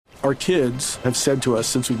Our kids have said to us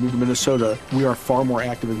since we moved to Minnesota, we are far more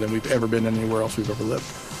active than we've ever been anywhere else we've ever lived.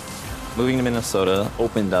 Moving to Minnesota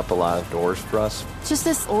opened up a lot of doors for us. Just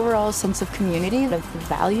this overall sense of community, of the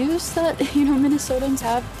values that, Minnesotans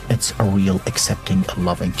have. It's a real accepting,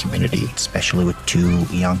 loving community, especially with 2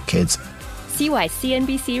 young kids. See why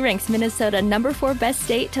CNBC ranks Minnesota number 4 best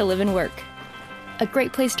state to live and work. A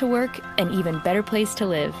great place to work, an even better place to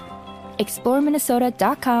live.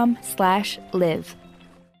 ExploreMinnesota.com/live.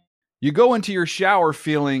 You go into your shower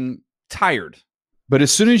feeling tired, but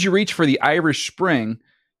as soon as you reach for the Irish Spring,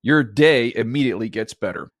 your day immediately gets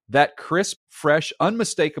better. That crisp, fresh,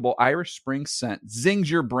 unmistakable Irish Spring scent zings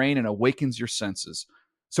your brain and awakens your senses.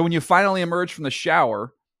 So when you finally emerge from the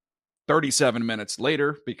shower, 37 minutes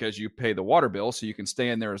later, because you pay the water bill so you can stay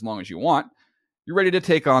in there as long as you want, you're ready to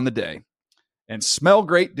take on the day. And smell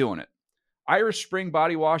great doing it. Irish Spring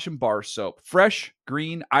Body Wash and Bar Soap. Fresh,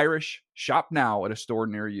 green, Irish. Shop now at a store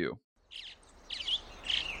near you.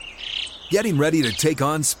 Getting ready to take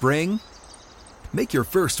on spring? Make your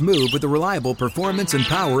first move with the reliable performance and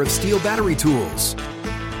power of Steel battery tools.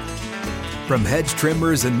 From hedge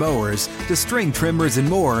trimmers and mowers to string trimmers and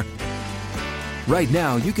more, right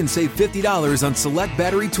now you can save $50 on select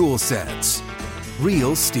battery tool sets.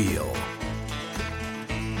 Real Steel.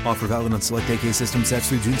 Offer valid on select AK system sets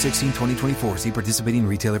through June 16, 2024. See participating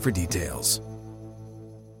retailer for details.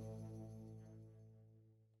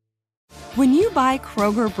 When you buy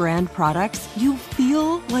Kroger brand products, you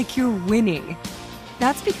feel like you're winning.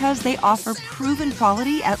 That's because they offer proven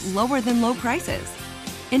quality at lower than low prices.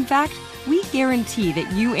 In fact, we guarantee that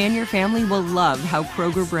you and your family will love how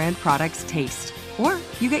Kroger brand products taste, or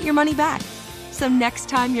you get your money back. So next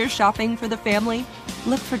time you're shopping for the family,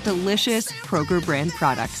 look for delicious Kroger brand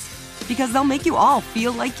products, because they'll make you all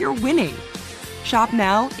feel like you're winning. Shop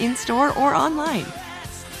now, in-store, or online.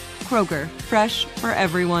 Kroger, fresh for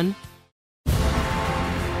everyone.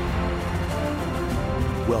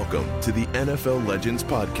 Welcome to the NFL Legends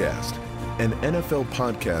Podcast, an NFL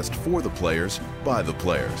podcast for the players, by the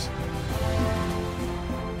players.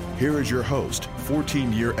 Here is your host,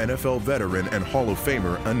 14-year NFL veteran and Hall of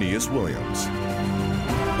Famer Aeneas Williams.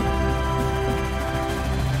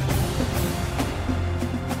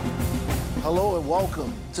 Hello and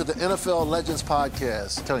welcome to the NFL Legends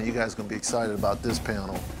Podcast. I'm telling you guys are going to be excited about this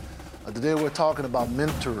panel. Today we're talking about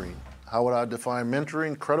mentoring. How would I define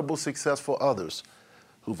mentoring? Credible success for others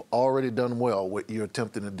who've already done well what you're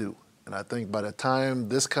attempting to do. And I think by the time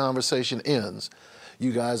this conversation ends,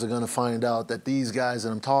 you guys are going to find out that these guys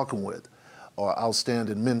that I'm talking with are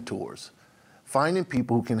outstanding mentors. Finding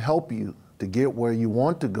people who can help you to get where you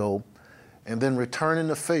want to go, and then returning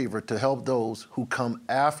the favor to help those who come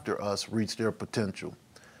after us reach their potential.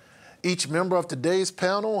 Each member of today's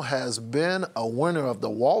panel has been a winner of the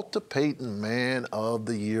Walter Payton Man of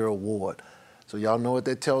the Year Award. So y'all know what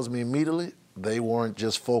that tells me immediately? They weren't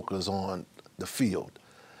just focused on the field,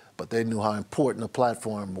 but they knew how important the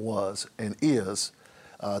platform was and is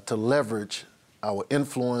to leverage our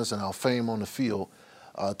influence and our fame on the field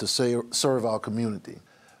to serve our community.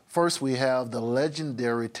 First, we have the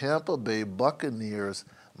legendary Tampa Bay Buccaneers,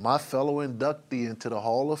 my fellow inductee into the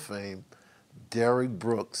Hall of Fame, Derrick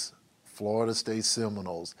Brooks, Florida State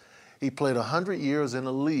Seminoles. He played 100 years in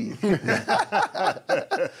the league. And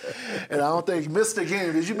I don't think he missed a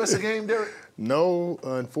game. Did you miss a game, Derrick? No,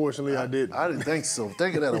 unfortunately, I didn't. I didn't think so.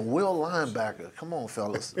 Think of that, a will linebacker. Come on,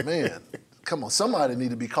 fellas. Man, come on. Somebody need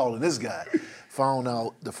to be calling this guy to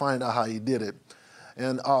find out how he did it.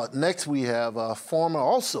 And next we have former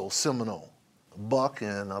also Seminole, Buck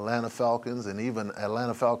and Atlanta Falcons, and even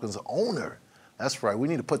Atlanta Falcons owner. That's right. We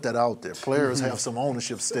need to put that out there. Players have some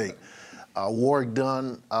ownership stake. Warrick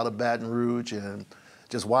Dunn out of Baton Rouge, and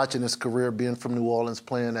just watching his career, being from New Orleans,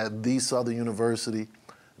 playing at the Southern University,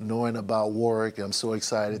 knowing about Warrick, I'm so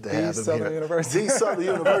excited to have him here. The Southern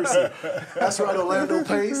University. That's right, Orlando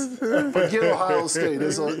Pace. Forget Ohio State.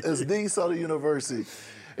 It's the Southern University.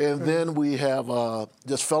 And then we have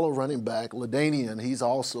just fellow running back, LaDainian. He's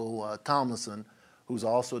also Thomason, who's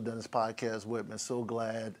also done his podcast with me. So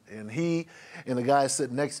glad. And he and the guy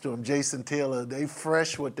sitting next to him, Jason Taylor, they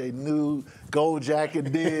fresh what they knew, gold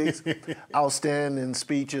jacket digs, outstanding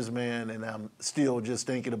speeches, man. And I'm still just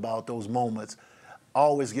thinking about those moments.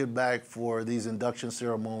 Always get back for these induction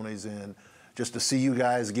ceremonies and just to see you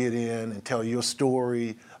guys get in and tell your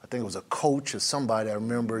story. I think it was a coach or somebody, I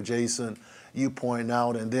remember, Jason, you point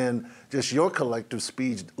out, and then just your collective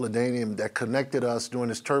speech, LaDainian, that connected us during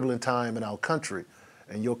this turbulent time in our country,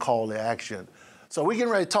 and your call to action. So we're getting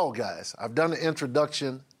ready to talk, guys. I've done the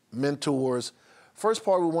introduction, mentors. First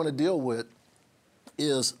part we want to deal with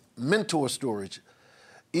is mentor storage.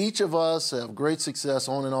 Each of us have great success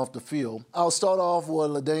on and off the field. I'll start off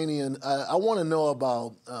with LaDainian. I want to know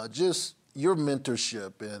about just your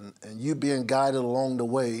mentorship and you being guided along the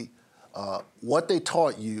way, what they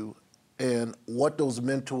taught you and what those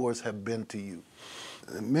mentors have been to you.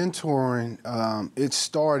 Mentoring, it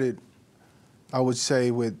started, I would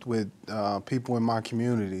say, with people in my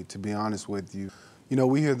community, to be honest with you. You know,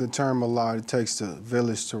 we hear the term a lot, it takes a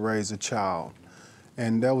village to raise a child.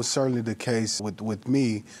 And that was certainly the case with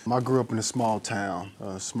me. I grew up in a small town,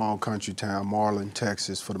 a small country town, Marlin,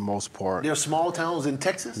 Texas, for the most part. There are small towns in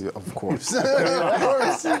Texas? Yeah, of course. Of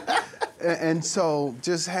course. And so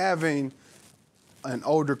just having an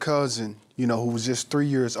older cousin, you know, who was just 3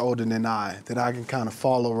 years older than I, that I can kind of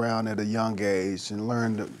follow around at a young age and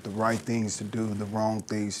learn the right things to do, the wrong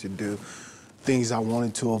things to do, things I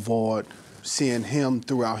wanted to avoid. Seeing him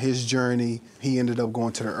throughout his journey, he ended up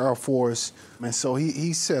going to the Air Force. And so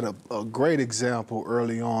he set a great example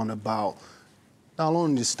early on about not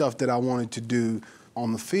only the stuff that I wanted to do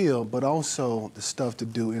on the field, but also the stuff to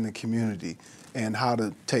do in the community and how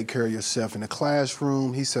to take care of yourself in the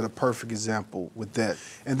classroom. He set a perfect example with that.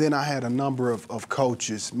 And then I had a number of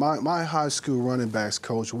coaches. My high school running backs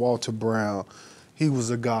coach, Walter Brown, he was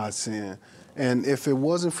a godsend. And if it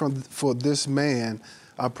wasn't for this man,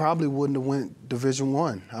 I probably wouldn't have went Division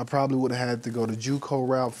I. I probably would have had to go the JUCO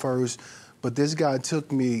route first. But this guy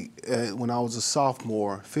took me when I was a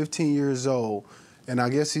sophomore, 15 years old, and I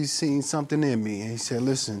guess he's seen something in me. And he said,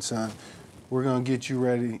 listen, son, we're going to get you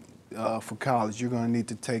ready for college. You're going to need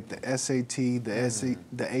to take the SAT,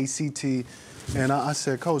 the ACT. And I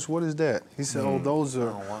said, Coach, what is that? He said, oh, those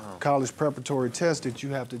are college preparatory tests that you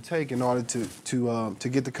have to take in order to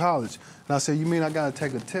get to college. And I said, you mean I got to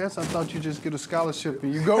take a test? I thought you just get a scholarship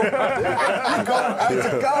and you go right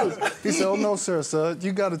to college. He said, oh, no, sir,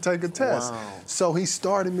 you got to take a test. Wow. So he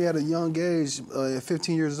started me at a young age, at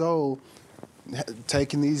 15 years old,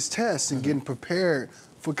 taking these tests and getting prepared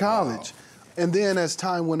for college. Wow. And then as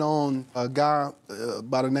time went on, a guy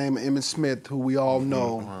by the name of Emmett Smith, who we all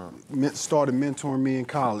know, started mentoring me in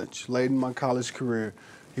college, late in my college career.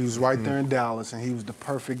 He was right there in Dallas, and he was the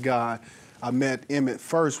perfect guy. I met Emmett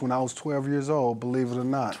first when I was 12 years old, believe it or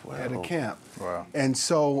not, at a camp. Wow. And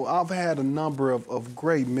so I've had a number of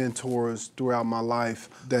great mentors throughout my life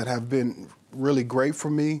that have been really great for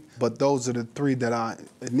me, but those are the three that I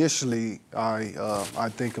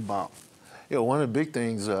think about. Yeah, one of the big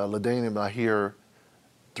things, LaDainian, I hear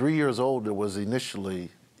 3 years older was initially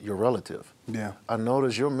your relative. Yeah. I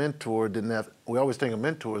noticed your mentor didn't have, we always think of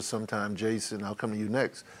mentors sometimes, Jason, I'll come to you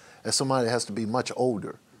next, as somebody that has to be much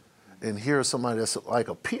older. And here's somebody that's like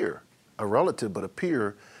a peer, a relative, but a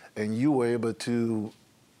peer, and you were able to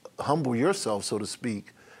humble yourself, so to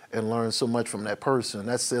speak, and learn so much from that person.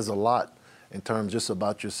 That says a lot in terms just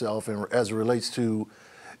about yourself and as it relates to,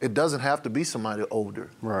 it doesn't have to be somebody older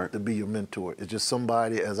to be your mentor. It's just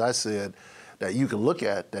somebody, as I said, that you can look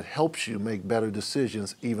at that helps you make better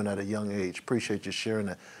decisions even at a young age. Appreciate you sharing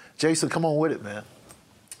that. Jason, come on with it, man.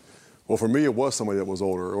 Well, for me, it was somebody that was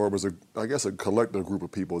older, or it was, I guess, a collective group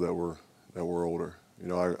of people that were older. You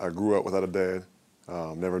know, I grew up without a dad,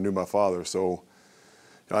 never knew my father, so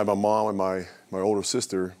I had my mom and my older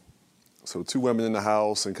sister, so two women in the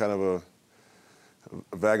house and kind of a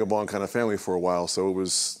vagabond kind of family for a while. So it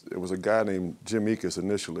was a guy named Jim Meekus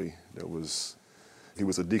initially. He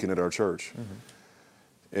was a deacon at our church,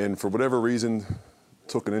 and for whatever reason,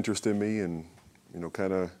 took an interest in me, and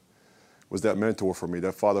kind of was that mentor for me,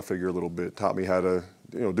 that father figure a little bit. Taught me how to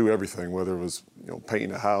do everything, whether it was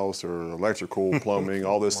painting a house or electrical, plumbing,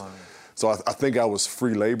 all this. Wow. So I think I was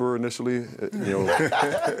free labor initially,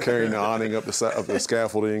 carrying the awning up the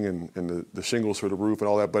scaffolding and the shingles for the roof and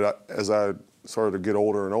all that. But as I started to get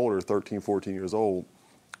older and older, 13, 14 years old,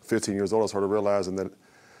 15 years old, I started realizing that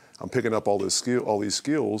I'm picking up all these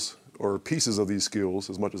skills or pieces of these skills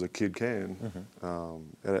as much as a kid can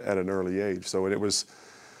at an early age. So it was,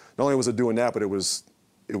 not only was it doing that, but it was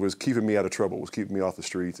keeping me out of trouble. It was keeping me off the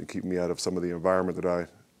streets and keeping me out of some of the environment that I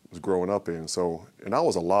was growing up in. So, and I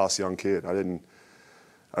was a lost young kid.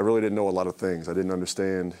 I really didn't know a lot of things. I didn't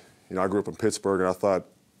understand. I grew up in Pittsburgh, and I thought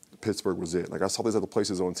Pittsburgh was it. Like, I saw these other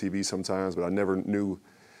places on TV sometimes, but I never knew,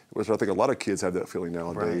 which I think a lot of kids have that feeling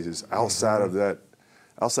nowadays, is outside of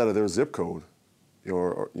their zip code.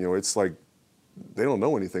 It's like they don't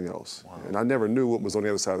know anything else. Wow. And I never knew what was on the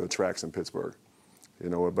other side of the tracks in Pittsburgh.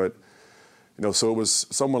 So it was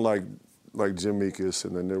someone like Jim Meekus,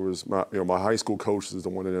 and then there was my high school coach is the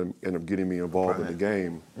one that ended up getting me involved in the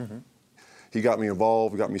game. He got me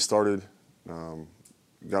involved, got me started,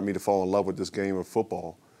 got me to fall in love with this game of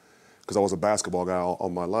football. because I was a basketball guy all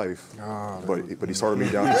my life. Oh, but he started me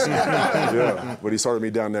down. But he started me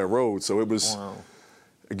down that road. So it was,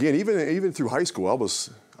 again, even through high school, I was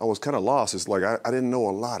kind of lost. It's like I didn't know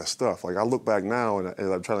a lot of stuff. Like I look back now, and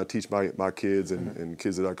as I'm trying to teach my kids and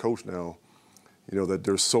kids that I coach now, you know, that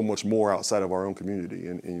there's so much more outside of our own community.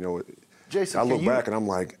 And you know, Jason, I look back and I'm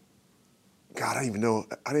like, God, I didn't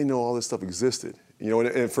know all this stuff existed. You know,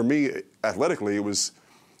 and for me, athletically, it was,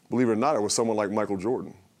 believe it or not, it was someone like Michael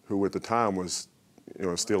Jordan, who at the time was, you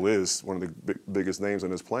know, still is one of the biggest names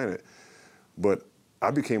on this planet. But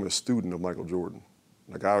I became a student of Michael Jordan.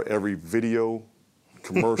 Like every video,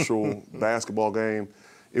 commercial, basketball game,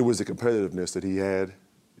 it was the competitiveness that he had,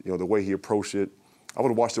 you know, the way he approached it. I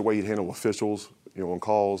would watch the way he'd handle officials, you know, on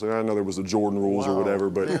calls. And I know there was the Jordan rules or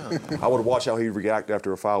whatever, but I would watch how he'd react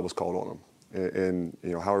after a foul was called on him. And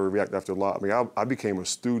you know, how he would react after a lot. I mean, I became a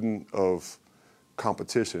student of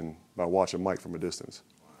competition by watching Mike from a distance.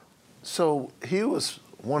 So he was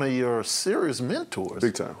one of your serious mentors.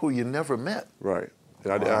 Big time. Who you never met. Right.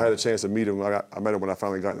 And I had a chance to meet him. I met him when I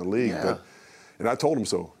finally got in the league. Yeah. And I told him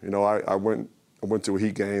so. You know, I went to a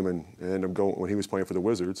Heat game and ended up going when he was playing for the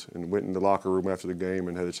Wizards, and went in the locker room after the game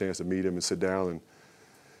and had a chance to meet him and sit down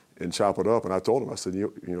and chop it up. And I told him, I said,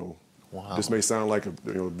 you know, this may sound like a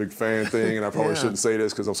big fan thing, and I probably shouldn't say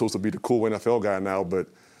this because I'm supposed to be the cool NFL guy now, but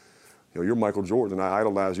you know, you're Michael Jordan. I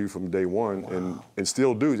idolized you from day one, and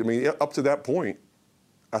still do. I mean, up to that point,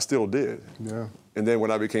 I still did. Yeah. And then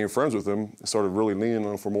when I became friends with him, I started really leaning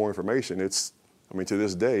on him for more information. I mean, to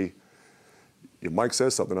this day, if Mike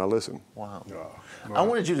says something, I listen. Wow. I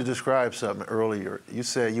wanted you to describe something earlier. You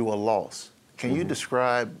said you were lost. Can you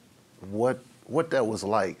describe what that was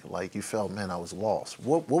like? Like you felt, man, I was lost.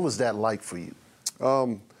 What was that like for you?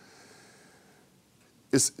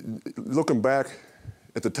 It's looking back,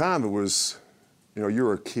 at the time it was, you know,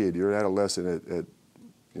 you're a kid, you're an adolescent at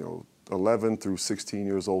you know, 11 through 16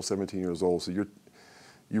 years old, 17 years old. So you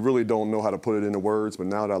really don't know how to put it into words. But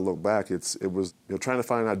now that I look back, it was, you know, trying to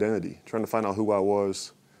find an identity, trying to find out who I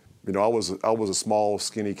was. You know, I was a small,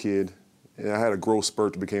 skinny kid, and I had a growth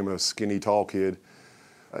spurt to become a skinny, tall kid.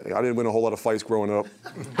 I didn't win a whole lot of fights growing up.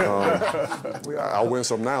 I'll win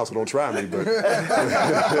some now, so don't try me. But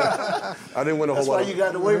I didn't win a whole lot. That's why you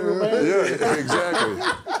got the weight room, man. Yeah, exactly.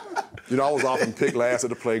 You know, I was often picked last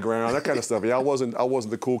at the playground, that kind of stuff. Yeah, I wasn't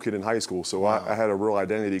the cool kid in high school, so I had a real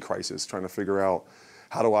identity crisis, trying to figure out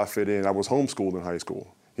how do I fit in. I was homeschooled in high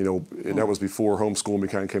school, you know, and that was before homeschooling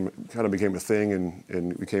kind of became a thing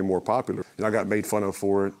and became more popular. And I got made fun of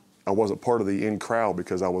for it. I wasn't part of the in crowd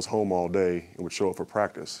because I was home all day and would show up for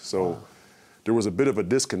practice. So there was a bit of a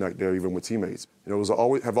disconnect there, even with teammates. You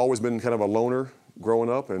know, have always been kind of a loner growing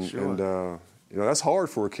up, and you know, that's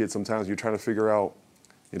hard for a kid sometimes. You're trying to figure out,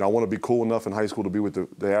 you know, I want to be cool enough in high school to be with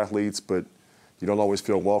the athletes, but you don't always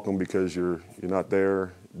feel welcome because you're not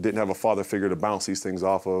there. Didn't have a father figure to bounce these things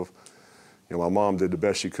off of. You know, my mom did the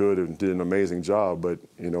best she could and did an amazing job, but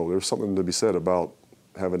you know, there's something to be said about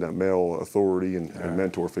having that male authority and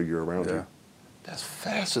mentor figure around you. That's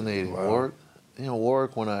fascinating, Warrick. You know,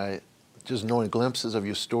 Warrick, when I just knowing glimpses of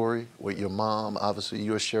your story with your mom, obviously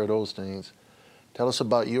you share those things. Tell us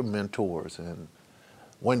about your mentors, and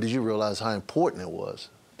when did you realize how important it was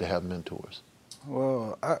to have mentors?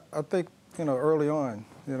 Well, I think, you know, early on,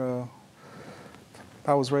 you know,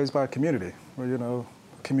 I was raised by a community where, you know,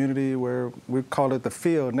 community where we call it the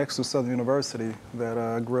field next to Southern University that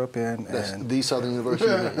I grew up in. That's the Southern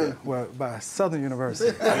University? Well, by Southern University.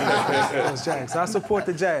 It was Jags. I support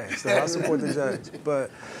the Jags. So I support the Jags.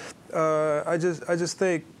 But I just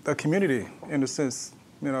think a community, in a sense,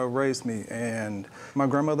 you know, raised me. And my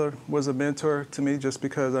grandmother was a mentor to me just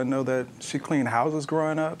because I know that she cleaned houses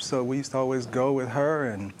growing up. So we used to always go with her,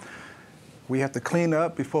 and we have to clean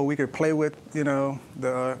up before we could play with, you know,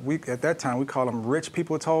 at that time we call them rich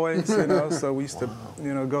people toys, you know. So we used to,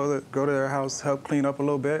 you know, go to their house, help clean up a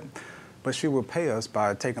little bit. But she would pay us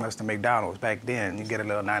by taking us to McDonald's. Back then, you get a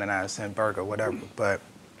little 99-cent burger, whatever. But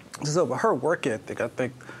so her work ethic, I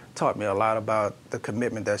think, taught me a lot about the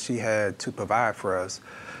commitment that she had to provide for us.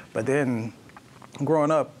 But then,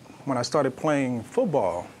 growing up, when I started playing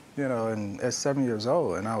football, you know, and at 7 years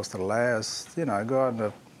old, and I was the last, you know, I go out in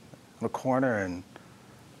the corner, and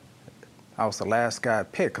I was the last guy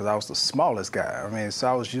picked because I was the smallest guy. I mean, so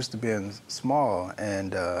I was used to being small,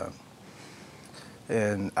 and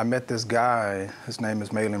I met this guy. His name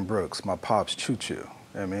is Malin Brooks, my pop's choo-choo.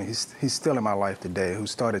 I mean, he's still in my life today, who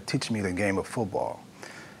started teaching me the game of football.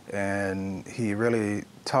 And he really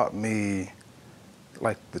taught me,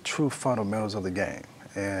 like, the true fundamentals of the game.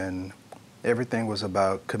 And everything was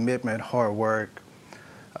about commitment, hard work,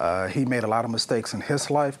 He made a lot of mistakes in his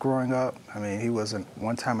life growing up. I mean, he was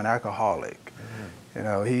one time an alcoholic. You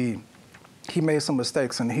know, he made some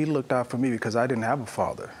mistakes, and he looked out for me because I didn't have a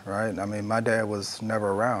father, right? I mean, my dad was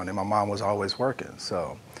never around, and my mom was always working.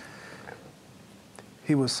 So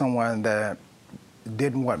he was someone that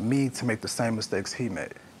didn't want me to make the same mistakes he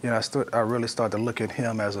made. You know, I really started to look at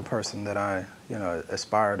him as a person that I, you know,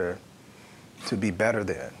 aspire to be better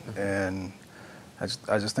than. And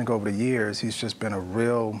I just think over the years, he's just been a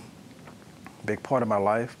real big part of my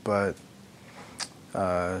life, but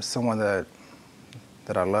someone that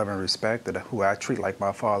I love and respect, who I treat like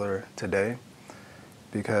my father today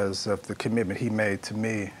because of the commitment he made to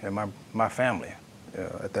me and my family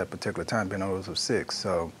at that particular time, being oldest of 6.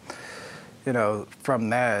 So, you know, from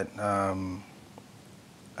that,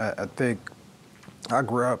 I think I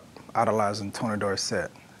grew up idolizing Tony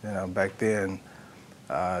Dorsett. You know, back then,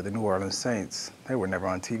 the New Orleans Saints, they were never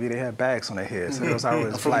on TV. They had bags on their heads. So it was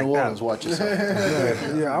always from New Orleans, watch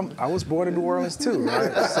yourself. Yeah, I was born in New Orleans too,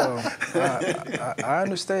 right? So I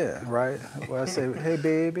understand, right? Well, I say, hey,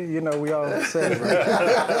 baby, you know, we all say it, right?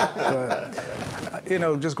 But, you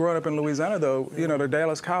know, just growing up in Louisiana, though, you know, the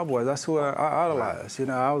Dallas Cowboys, that's who I idolized. You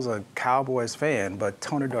know, I was a Cowboys fan, but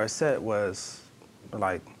Tony Dorsett was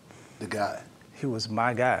like... the guy. He was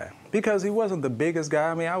my guy. Because he wasn't the biggest guy.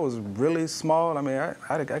 I mean, I was really small. I mean,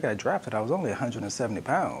 I got drafted. I was only 170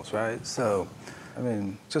 pounds, right? So, I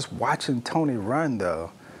mean, just watching Tony run, though,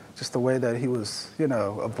 just the way that he was, you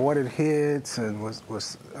know, avoided hits and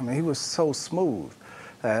I mean, he was so smooth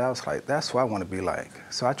that I was like, that's who I want to be like.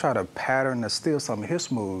 So I try to pattern or steal some of his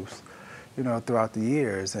moves, you know, throughout the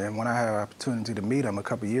years. And when I had an opportunity to meet him a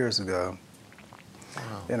couple of years ago,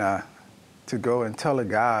 you know, to go and tell a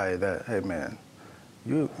guy that, hey, man,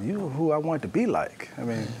 you who I want to be like. I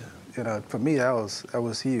mean, you know, for me, that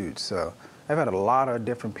was huge. So I've had a lot of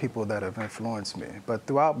different people that have influenced me. But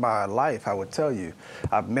throughout my life, I would tell you,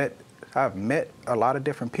 I've met a lot of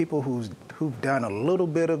different people who've done a little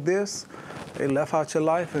bit of this. They left out your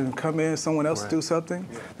life and come in, someone else do something,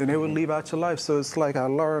 then they would leave out your life. So it's like I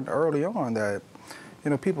learned early on that, you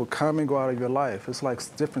know, people come and go out of your life. It's like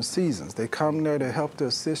different seasons. They come there to help to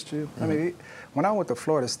assist you. I mean, when I went to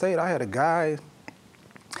Florida State, I had a guy.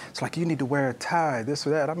 It's like, you need to wear a tie, this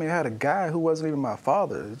or that. I mean, I had a guy who wasn't even my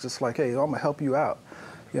father. It's just like, hey, I'm going to help you out.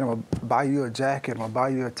 You know, I'm going to buy you a jacket, I'm going to buy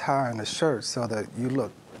you a tie and a shirt so that you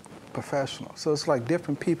look professional. So it's like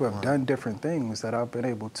different people have done different things that I've been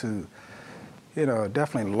able to, you know,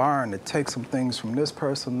 definitely learn to take some things from this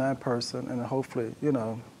person, that person, and hopefully, you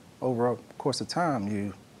know, over a course of time,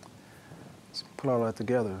 you put all that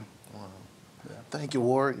together. Thank you,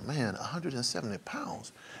 Warwick. Man, 170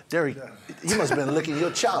 pounds. Derek, you must have been licking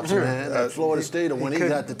your chops, man, at Florida State or when he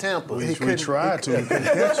got to Tampa. We tried to. We couldn't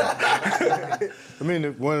catch him. I mean,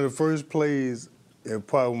 one of the first plays, and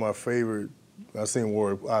probably my favorite, I've seen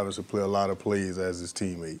Warwick obviously play a lot of plays as his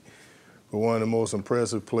teammate, but one of the most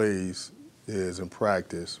impressive plays is in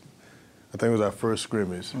practice. I think it was our first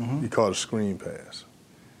scrimmage. He called a screen pass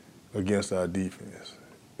against our defense.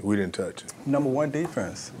 We didn't touch him. Number one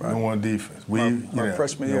defense, right? Number one defense. My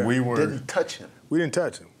freshman year. We didn't touch him. We didn't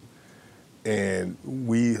touch him. And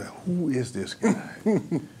who is this guy?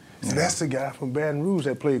 So that's the guy from Baton Rouge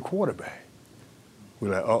that played quarterback.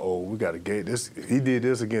 We're like, we got to get this. He did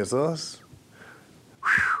this against us.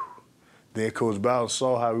 Whew. Then Coach Bowden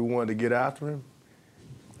saw how we wanted to get after him.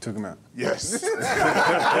 Took him out. Yes. Get him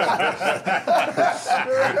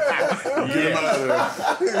out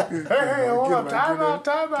of there. Hey, hold up, time out.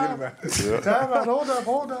 Time out,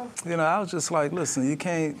 hold up. You know, I was just like, listen, you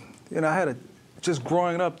can't, you know, just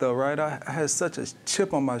growing up though, right? I had such a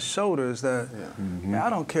chip on my shoulders that man, I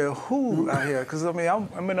don't care who out here, because I mean,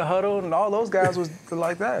 I'm in the huddle and all those guys was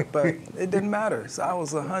like that, but it didn't matter. So I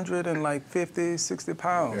was 150, 60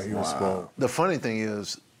 pounds. Yeah, he was small. The funny thing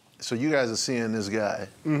is, so you guys are seeing this guy,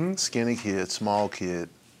 skinny kid, small kid,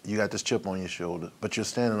 you got this chip on your shoulder, but you're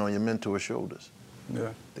standing on your mentor's shoulders.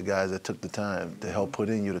 Yeah. The guys that took the time to help put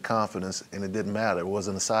in you the confidence, and it didn't matter. It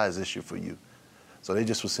wasn't a size issue for you. So they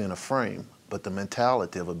just were seeing a frame, but the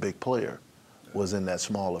mentality of a big player was in that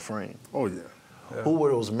smaller frame. Oh, yeah. Who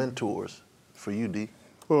were those mentors for you, D?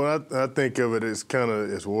 Well, I think of it as kind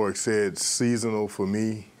of, as Warwick said, seasonal for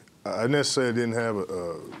me. I necessarily didn't have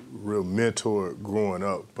a real mentor growing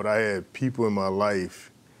up, but I had people in my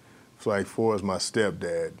life, like for as my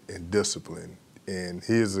stepdad, in discipline. And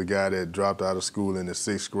he's a guy that dropped out of school in the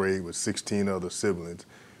 6th grade with 16 other siblings,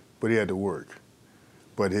 but he had to work.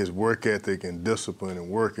 But his work ethic and discipline and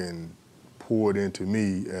working poured into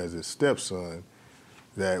me as his stepson,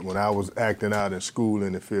 that when I was acting out in school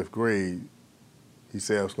in the 5th grade, he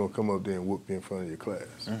said I was going to come up there and whoop you in front of your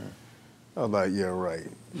class. I was like, yeah, right.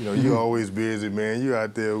 You know, you always busy, man. You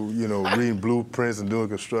out there, you know, reading blueprints and doing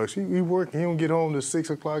construction. He working. He don't get home till 6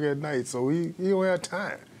 o'clock at night, so he don't have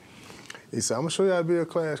time. He said, I'm gonna show you how to be a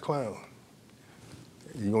class clown.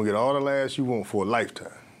 You're gonna get all the laughs you want for a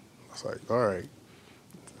lifetime. I was like, all right.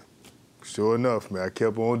 Sure enough, man, I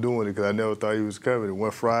kept on doing it because I never thought he was coming. And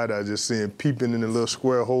one Friday, I just seen him peeping in the little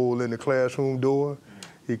square hole in the classroom door.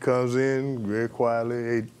 He comes in very quietly.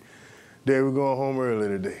 Hey, Dad, we're going home early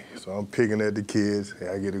today. So I'm picking at the kids. Hey,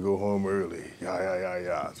 I get to go home early.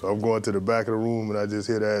 Yeah. So I'm going to the back of the room and I just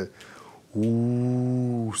hear that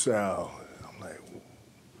ooh sound. I'm like, ooh.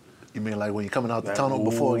 You mean like when you're coming out the tunnel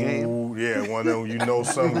before a game? Yeah, one of them you know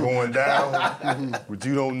something going down, but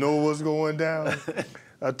you don't know what's going down.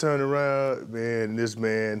 I turned around, man, and this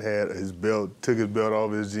man had his belt, took his belt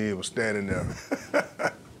off his jeans, was standing there.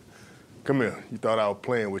 Come here. You thought I was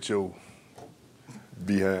playing with your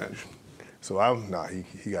behind. So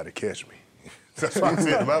he got to catch me. That's what I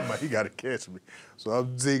said in my mind, he got to catch me. So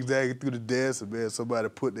I'm zigzagging through the desk, and man, somebody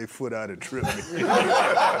put their foot out and tripped me. What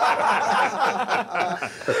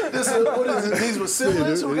is it? These were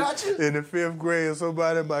siblings who got you? In the 5th grade,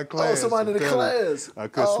 somebody in my class. Oh, somebody in the class. I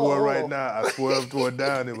could swear right now, I swear up to a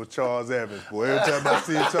down, it was Charles Evans. Boy, every time I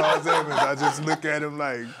see Charles Evans, I just look at him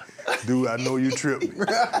like, dude, I know you tripped me.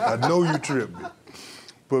 I know you tripped me.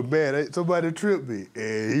 But man, somebody tripped me,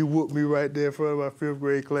 and he whooped me right there in front of my 5th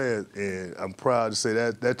grade class. And I'm proud to say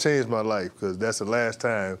that changed my life, because that's the last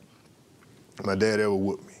time my dad ever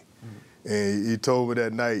whooped me. And he told me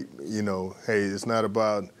that night, you know, hey, it's not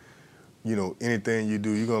about, you know, anything you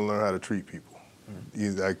do, you're gonna learn how to treat people.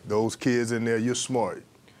 He's like, those kids in there, you're smart.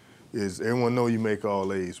 Everyone know you make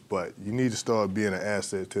all A's, but you need to start being an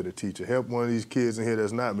asset to the teacher. Help one of these kids in here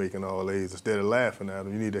that's not making all A's. Instead of laughing at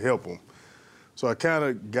them, you need to help them. So I kind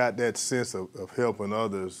of got that sense of helping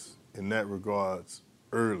others in that regards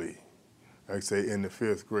early, like I say in the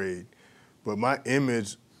 5th grade. But my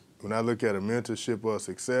image, when I look at a mentorship or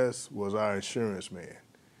success, was our insurance man.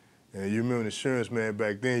 And you remember the insurance man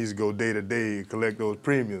back then, he used to go day to day and collect those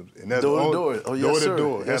premiums. And that's door to door. Oh, yes, sir.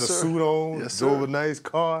 Door. Had yes, a suit on, yes, drove a nice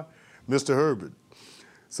car, Mr. Herbert.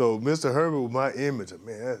 So Mr. Herbert was my image.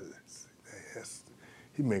 Man,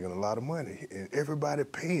 he's making a lot of money, and everybody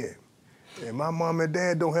paying. And my mom and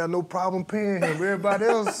dad don't have no problem paying him. Everybody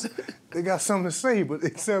else, they got something to say, but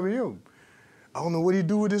except him. I don't know what he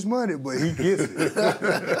do with his money, but he gets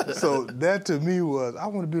it. So that to me was, I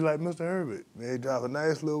want to be like Mr. Herbert. Man, he drive a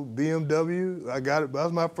nice little BMW. I got it. That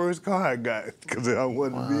was my first car I got, because I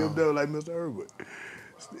wanted a BMW like Mr. Herbert.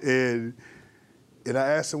 And I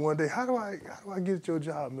asked him one day, how do I get your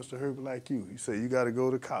job, Mr. Herbert, like you? He said, you got to go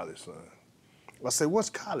to college, son. I said, what's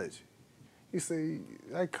college? He said,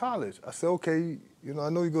 like college. I said, okay, you know, I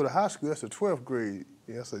know you go to high school, that's the 12th grade.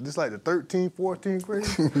 Yeah, I said, this like the 13th, 14th grade?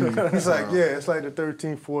 He's like, yeah, it's like the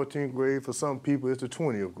 13th, 14th grade. For some people, it's the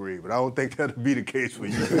 20th grade, but I don't think that'll be the case for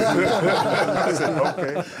you. I said,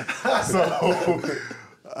 okay. So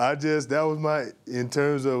that was in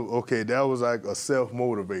terms of, okay, that was like a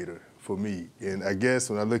self-motivator for me. And I guess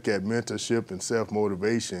when I look at mentorship and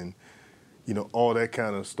self-motivation, you know, all that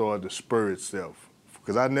kind of started to spur itself.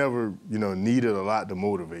 Because I never, you know, needed a lot to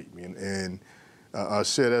motivate me. And I'll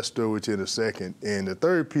share that story with you in a second. And the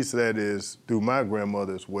third piece of that is through my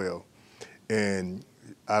grandmother as well. And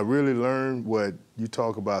I really learned what you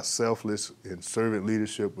talk about selfless and servant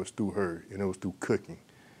leadership was through her, and it was through cooking.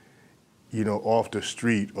 You know, off the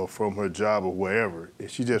street or from her job or wherever. And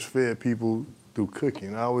she just fed people through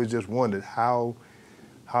cooking. I always just wondered how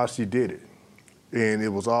she did it. And it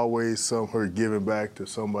was always her giving back to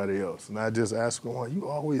somebody else. And I just asked her, why you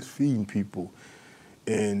always feeding people?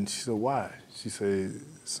 And she said, why? She said,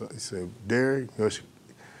 Derek,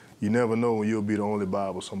 you never know when you'll be the only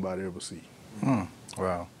Bible somebody ever see.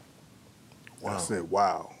 Wow. I said,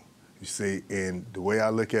 wow. You see, and the way I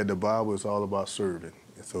look at the Bible, it's all about serving.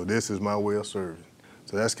 And so this is my way of serving.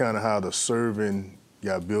 So that's kind of how the serving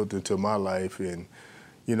got built into my life. And,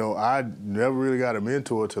 you know, I never really got a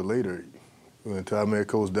mentor till later. Until I met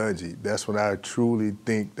Coach Dungy. That's when I truly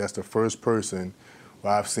think that's the first person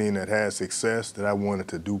I've seen that had success that I wanted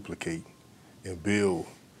to duplicate and build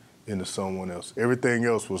into someone else. Everything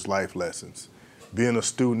else was life lessons. Being a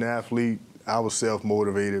student athlete, I was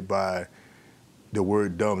self-motivated by the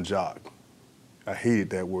word dumb jock. I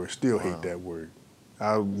hated that word, still hate that word.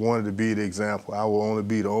 I wanted to be the example. I will only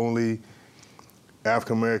be the only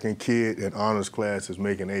African-American kid in honors classes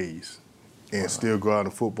making A's. And still go out on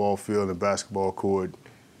the football field and basketball court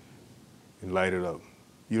and light it up.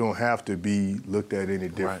 You don't have to be looked at any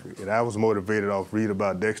different. Right. And I was motivated off reading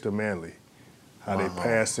about Dexter Manley, how they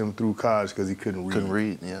passed him through college because he couldn't read. Couldn't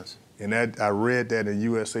read, yes. And I read that in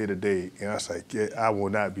USA Today, and I was like, yeah, I will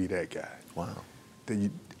not be that guy. Wow.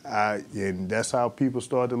 And that's how people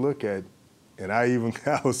started to look at it. And I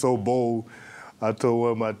was so bold, I told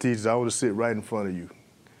one of my teachers, I want to sit right in front of you.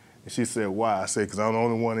 And she said, why? I said, because I'm the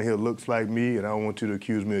only one in here looks like me, and I don't want you to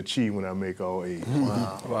accuse me of cheating when I make all A's.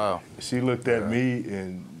 Wow. Wow. She looked at me,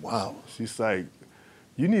 and wow. She's like,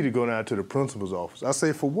 you need to go down to the principal's office. I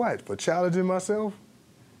say, for what? For challenging myself?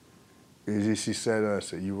 And she sat down and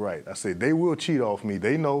said, you're right. I said, they will cheat off me.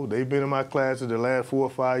 They know. They've been in my classes the last 4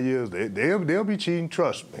 or 5 years. They'll be cheating,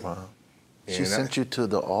 trust me. Wow. She sent you to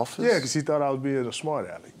the office? Yeah, because she thought I was being a smart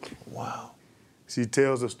aleck. Wow. She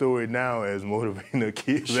tells the story now as motivating her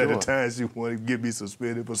kids. Sure. At the time, she wanted to get me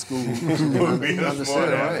suspended for school.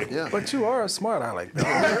 Right, yeah. But you are a smart aleck, though.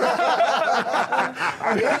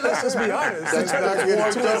 Let's just be honest. That's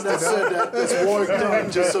Warwick Dunn that said that. That's Warwick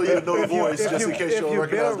Dunn, just so you know the voice, just in case you don't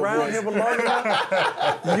recognize the voice. If you've been around him long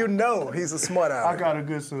enough, you know he's a smart aleck. I got a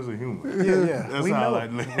good sense of humor. Yeah. That's we how know. I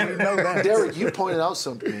live. We know that. Derek, you pointed out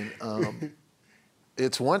something.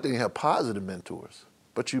 It's one thing to have positive mentors,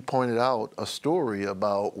 but you pointed out a story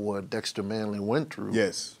about what Dexter Manley went through.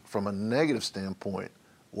 Yes. From a negative standpoint,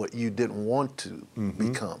 what you didn't want to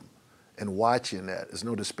become. And watching that, there's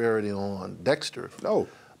no disparity on Dexter. No.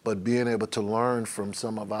 But being able to learn from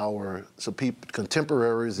some of our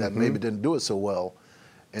contemporaries that maybe didn't do it so well,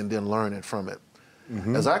 and then learning from it.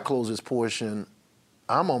 As I close this portion,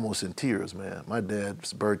 I'm almost in tears, man. My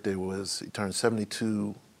dad's birthday he turned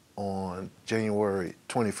 72 on January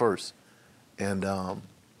 21st. And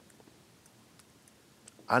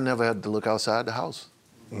I never had to look outside the house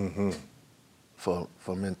for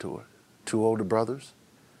a mentor. 2 older brothers.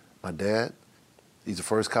 My dad, he's the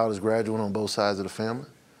first college graduate on both sides of the family.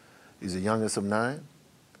 He's the youngest of 9.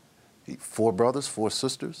 4 brothers, 4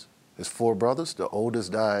 sisters. His 4 brothers, the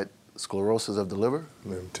oldest died sclerosis of the liver,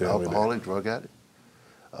 alcoholic, drug addict.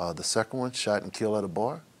 The second one, shot and killed at a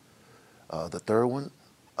bar. The third one,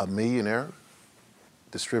 a millionaire,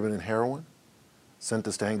 distributing heroin,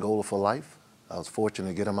 sentenced to Angola for life. I was fortunate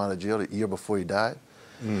to get him out of jail the year before he died.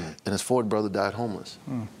 And his 4th brother died homeless.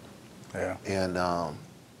 Yeah. And,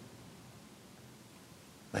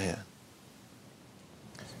 man.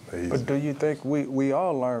 But do you think we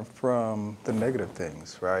all learn from the negative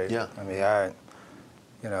things, right? Yeah. I mean,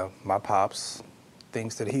 my pops,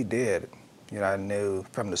 things that he did, I knew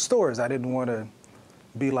from the stories I didn't want to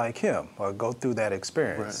be like him or go through that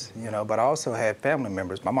experience, but I also had family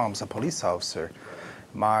members. My mom's a police officer.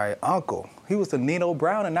 My uncle, he was the Nino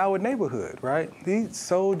Brown in our neighborhood, right? He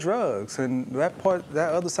sold drugs, and that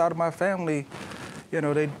other side of my family,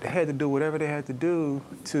 they had to do whatever they had to do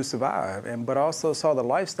to survive, but also saw the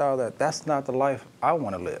lifestyle that's not the life I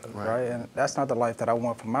want to live, right? And that's not the life that I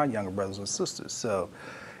want for my younger brothers and sisters. So,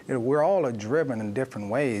 we're all driven in different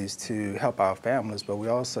ways to help our families, but we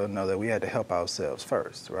also know that we had to help ourselves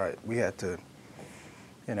first, right? We had to,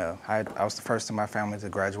 I was the first in my family to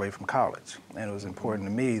graduate from college, and it was important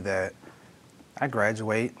to me that I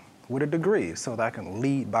graduate with a degree so that I can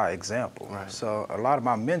lead by example. Right. So a lot of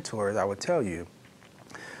my mentors, I would tell you,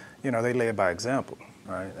 they led by example,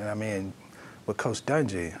 right? And I mean, with Coach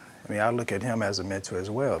Dungy, I look at him as a mentor as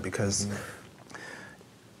well, because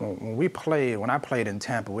when I played in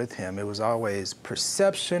Tampa with him, it was always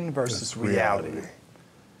perception versus reality.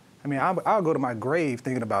 I'll go to my grave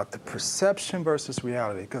thinking about the perception versus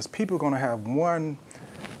reality, because people are going to have one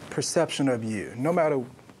perception of you, no matter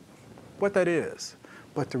what that is.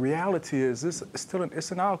 But the reality is,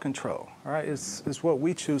 it's in our control, all right? It's what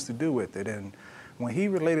we choose to do with it. And when he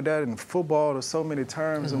related that in football to so many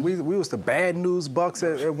terms, and we was the bad news Bucks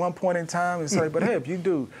at one point in time, it's like, but hey, if you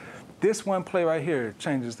do this one play right here,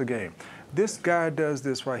 changes the game. This guy does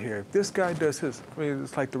this right here. This guy does his.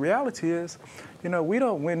 It's like the reality is, we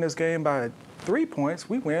don't win this game by 3 points.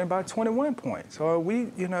 We win by 21 points. Or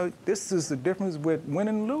this is the difference with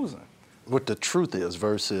winning and losing. What the truth is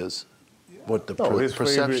versus what the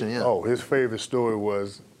perception is. Oh, his favorite story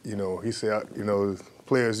was, he said,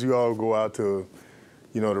 players, you all go out to,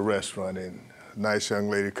 the restaurant, and a nice young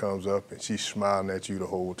lady comes up and she's smiling at you the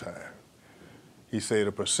whole time. He said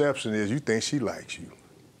the perception is you think she likes you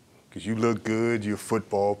because you look good, you're a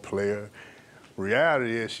football player.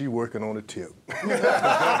 Reality is she working on a tip. That's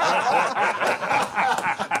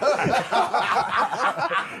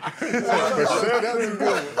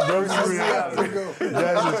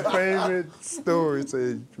his favorite story.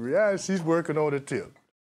 Say, reality, she's working on a tip.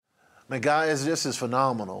 Man, guys, this is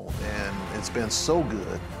phenomenal, and it's been so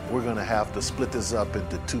good. We're going to have to split this up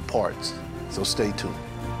into 2 parts, so stay tuned.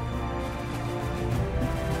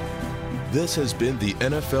 This has been the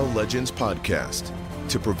NFL Legends Podcast.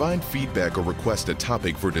 To provide feedback or request a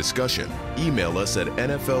topic for discussion, email us at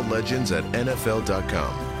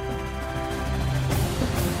nfllegends@nfl.com.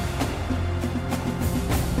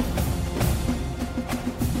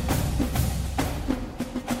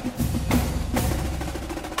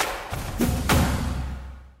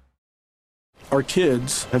 Our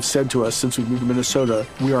kids have said to us since we moved to Minnesota,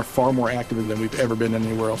 we are far more active than we've ever been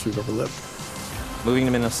anywhere else we've ever lived. Moving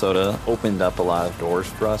to Minnesota opened up a lot of doors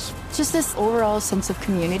for us. Just this overall sense of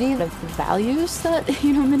community, of values that,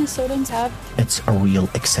 Minnesotans have. It's a real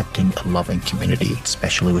accepting, loving community,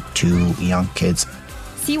 especially with 2 young kids.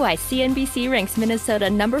 See why CNBC ranks Minnesota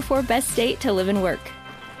number 4 best state to live and work.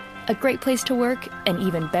 A great place to work, an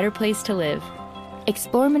even better place to live.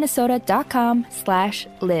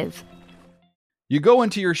 ExploreMinnesota.com/live. You go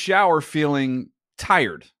into your shower feeling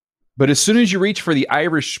tired, but as soon as you reach for the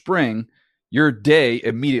Irish Spring, your day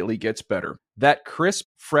immediately gets better. That crisp,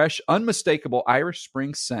 fresh, unmistakable Irish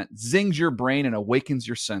Spring scent zings your brain and awakens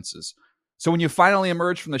your senses. So when you finally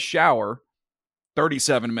emerge from the shower,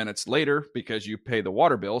 37 minutes later, because you pay the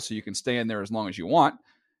water bill so you can stay in there as long as you want,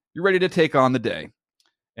 you're ready to take on the day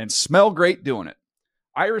and smell great doing it.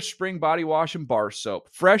 Irish Spring Body Wash and Bar Soap.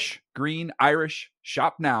 Fresh, green, Irish.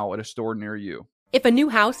 Shop now at a store near you. If a new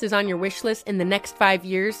house is on your wish list in the next 5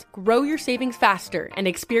 years, grow your savings faster and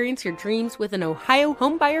experience your dreams with an Ohio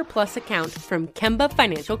Homebuyer Plus account from Kemba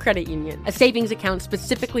Financial Credit Union. A savings account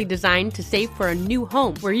specifically designed to save for a new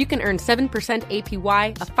home, where you can earn 7%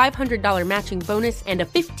 APY, a $500 matching bonus, and a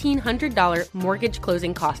 $1,500 mortgage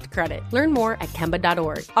closing cost credit. Learn more at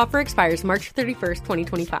Kemba.org. Offer expires March 31st,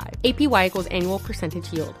 2025. APY equals annual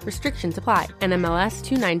percentage yield. Restrictions apply. NMLS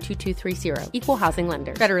 292230. Equal housing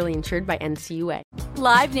lender. Federally insured by NCUA.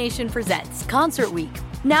 Live Nation presents Concert Week.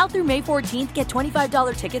 Now through May 14th, get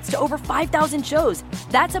 $25 tickets to over 5,000 shows.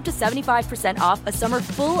 That's up to 75% off a summer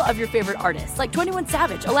full of your favorite artists like 21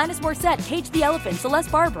 Savage, Alanis Morissette, Cage the Elephant,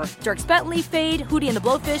 Celeste Barber, Dierks Bentley, Fade, Hootie and the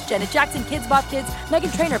Blowfish, Janet Jackson, Kidz Bop Kids,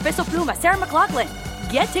 Meghan Trainor, Peso Pluma, Sarah McLachlan.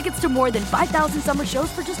 Get tickets to more than 5,000 summer shows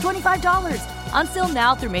for just $25. Until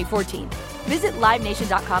now through May 14th. Visit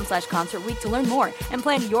LiveNation.com/Concert Week to learn more and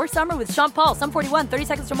plan your summer with Sean Paul, Sum 41, 30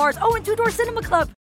 Seconds to Mars, and Two Door Cinema Club.